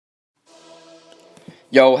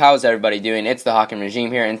Yo, how's everybody doing? It's the Hawking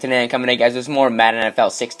Regime here, and today I'm coming at you guys with some more Madden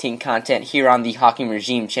NFL 16 content here on the Hawking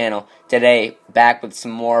Regime channel. Today, back with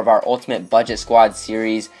some more of our Ultimate Budget Squad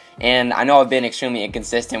series, and I know I've been extremely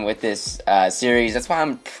inconsistent with this series. That's why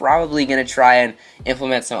I'm probably going to try and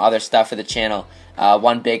implement some other stuff for the channel.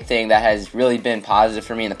 One big thing that has really been positive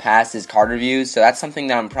for me in the past is card reviews, so that's something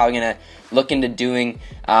that I'm probably going to look into doing.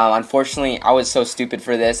 Unfortunately, I was so stupid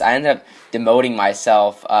for this. I ended up demoting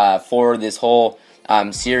myself for this whole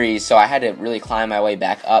series, so I had to really climb my way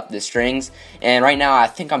back up the strings, and right now I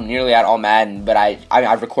think I'm nearly at all Madden, but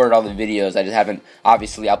I've recorded all the videos. I just haven't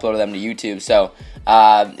obviously uploaded them to YouTube, so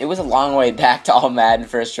it was a long way back to all Madden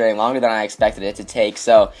first string, longer than I expected it to take.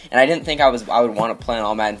 So, and I didn't think I would want to play on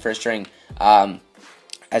all Madden first string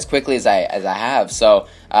as quickly as I have, so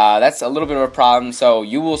that's a little bit of a problem. So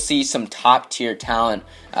you will see some top tier talent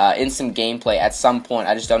in some gameplay at some point.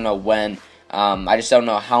 I just don't know when. I just don't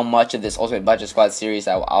know how much of this Ultimate Budget Squad series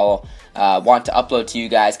I'll want to upload to you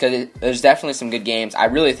guys, because there's definitely some good games. I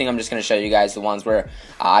really think I'm just going to show you guys the ones where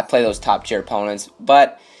I play those top tier opponents,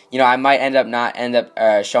 but you know, I might not end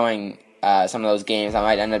up showing some of those games. I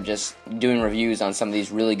might end up just doing reviews on some of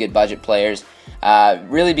these really good budget players,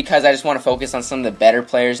 really because I just want to focus on some of the better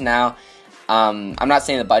players now. I'm not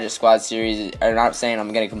saying the Budget Squad series, or not saying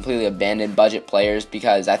I'm going to completely abandon budget players,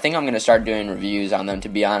 because I think I'm going to start doing reviews on them, to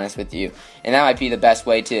be honest with you. And that might be the best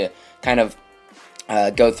way to kind of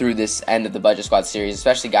go through this end of the Budget Squad series,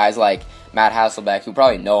 especially guys like Matt Hasselbeck, who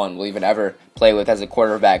probably no one will even ever play with as a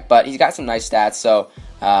quarterback. But he's got some nice stats, so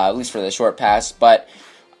at least for the short pass. But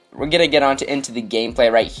we're going to get into the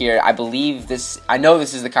gameplay right here. I know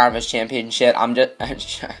this is the Conference Championship.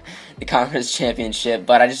 The Conference Championship,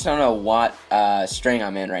 but I just don't know what string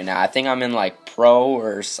I'm in right now. I think I'm in like Pro,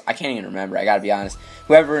 or I can't even remember. I got to be honest.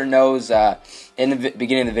 Whoever knows, in the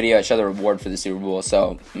beginning of the video, I show the reward for the Super Bowl.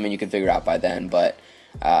 So, I mean, you can figure it out by then, but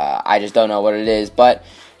I just don't know what it is. But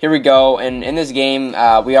here we go. And in this game,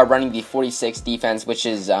 we are running the 46 defense, which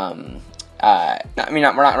is we're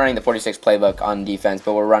not running the 46 playbook on defense,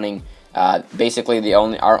 but we're running basically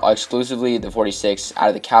exclusively the 46 out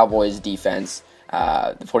of the Cowboys defense,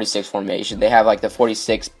 the 46 formation. They have like the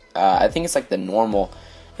 46, I think it's like the normal.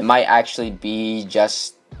 It might actually be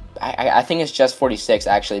just, I think it's just 46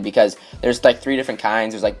 actually, because there's like 3 different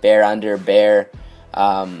kinds. There's like bear, under, bear,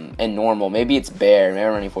 and normal. Maybe it's bear. Maybe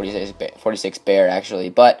I'm running 46 bear actually,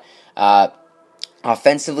 but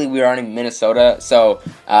offensively, we are running Minnesota, so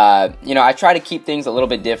you know, I try to keep things a little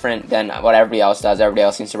bit different than what everybody else does. Everybody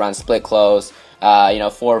else seems to run split close,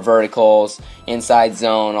 4 verticals, inside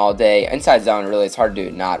zone all day. Inside zone, really, it's hard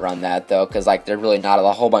to not run that though, because like there's really not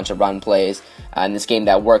a whole bunch of run plays in this game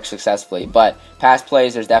that work successfully. But pass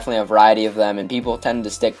plays, there's definitely a variety of them, and people tend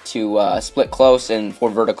to stick to split close and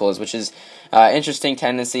 4 verticals, which is interesting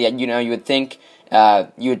tendency. You know, you would think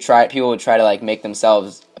people would try to like make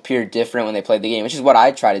themselves appear different when they play the game, which is what I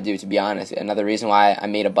try to do, to be honest. Another reason why I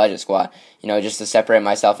made a budget squad, just to separate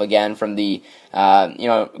myself again from the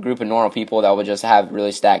group of normal people that would just have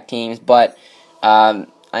really stacked teams. But I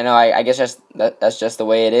know I guess that's just the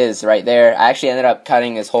way it is right there. I actually ended up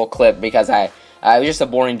cutting this whole clip because it was just a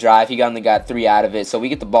boring drive. He only got 3 out of it, so we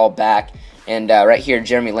get the ball back. And right here,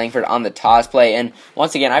 Jeremy Langford on the toss play. And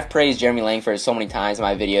once again, I've praised Jeremy Langford so many times in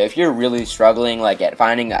my video. If you're really struggling like at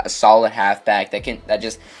finding a solid halfback that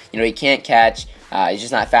just he can't catch, he's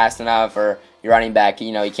just not fast enough, or your running back,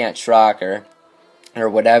 he can't truck or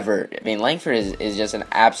whatever. I mean, Langford is just an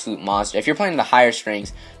absolute monster. If you're playing the higher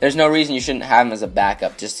strings, there's no reason you shouldn't have him as a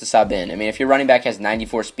backup just to sub in. I mean, if your running back has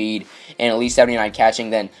 94 speed and at least 79 catching,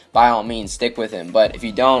 then by all means stick with him. But if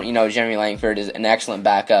you don't, Jeremy Langford is an excellent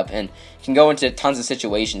backup and can go into tons of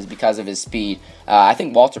situations because of his speed. I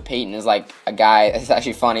think Walter Payton is like a guy. It's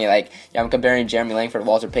actually funny. Like, I'm comparing Jeremy Langford to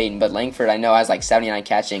Walter Payton, but Langford I know has like 79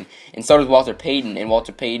 catching, and so does Walter Payton. And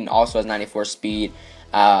Walter Payton also has 94 speed.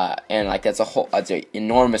 And like that's an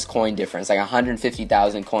enormous coin difference, like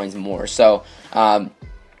 150,000 coins more. So, I'm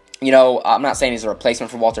not saying he's a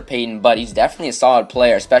replacement for Walter Payton, but he's definitely a solid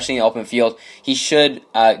player, especially in the open field. He should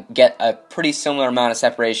get a pretty similar amount of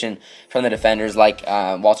separation from the defenders like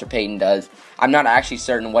Walter Payton does. I'm not actually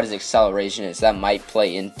certain what his acceleration is. That might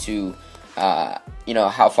play into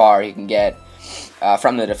how far he can get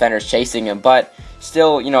from the defenders chasing him, but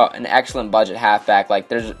still, an excellent budget halfback. Like,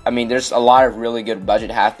 there's a lot of really good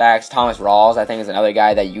budget halfbacks. Thomas Rawls, I think, is another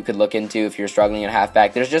guy that you could look into if you're struggling at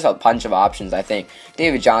halfback. There's just a bunch of options, I think.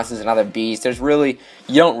 David Johnson's another beast. You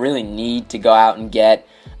don't really need to go out and get,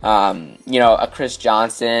 a Chris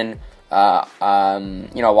Johnson,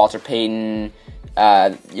 Walter Payton,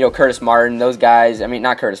 Curtis Martin, those guys. I mean,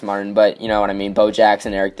 not Curtis Martin, but you know what I mean. Bo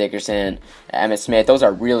Jackson, Eric Dickerson, Emmitt Smith. Those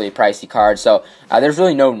are really pricey cards. So there's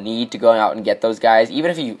really no need to go out and get those guys.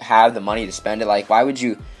 Even if you have the money to spend it, like why would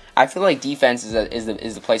you? I feel like defense is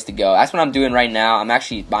the place to go. That's what I'm doing right now. I'm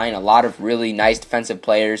actually buying a lot of really nice defensive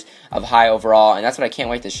players of high overall, and that's what I can't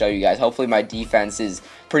wait to show you guys. Hopefully my defense is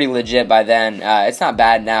pretty legit by then. It's not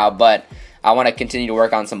bad now, but I want to continue to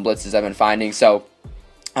work on some blitzes I've been finding. So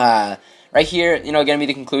right here, going to be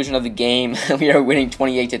the conclusion of the game. We are winning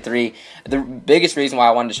 28-3. The biggest reason why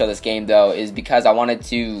I wanted to show this game, though, is because I wanted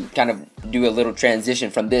to kind of do a little transition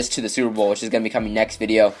from this to the Super Bowl, which is going to be coming next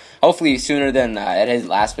video. Hopefully sooner than it is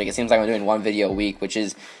last week. It seems like I'm doing one video a week, which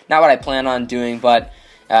is not what I plan on doing, but,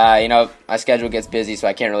 my schedule gets busy, so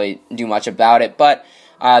I can't really do much about it. But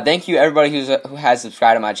thank you, everybody who has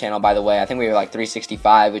subscribed to my channel, by the way. I think we were like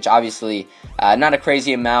 365, which obviously not a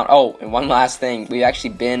crazy amount. Oh, and one last thing. We've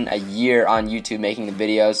actually been a year on YouTube making the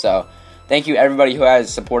videos, so thank you, everybody who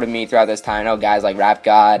has supported me throughout this time. I know guys like Rap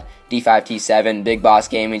God, D5T7, Big Boss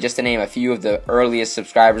Gaming, just to name a few of the earliest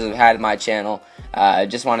subscribers I've had in my channel. I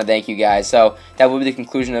just want to thank you guys. So that will be the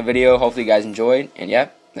conclusion of the video. Hopefully you guys enjoyed, and yeah,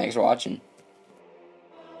 thanks for watching.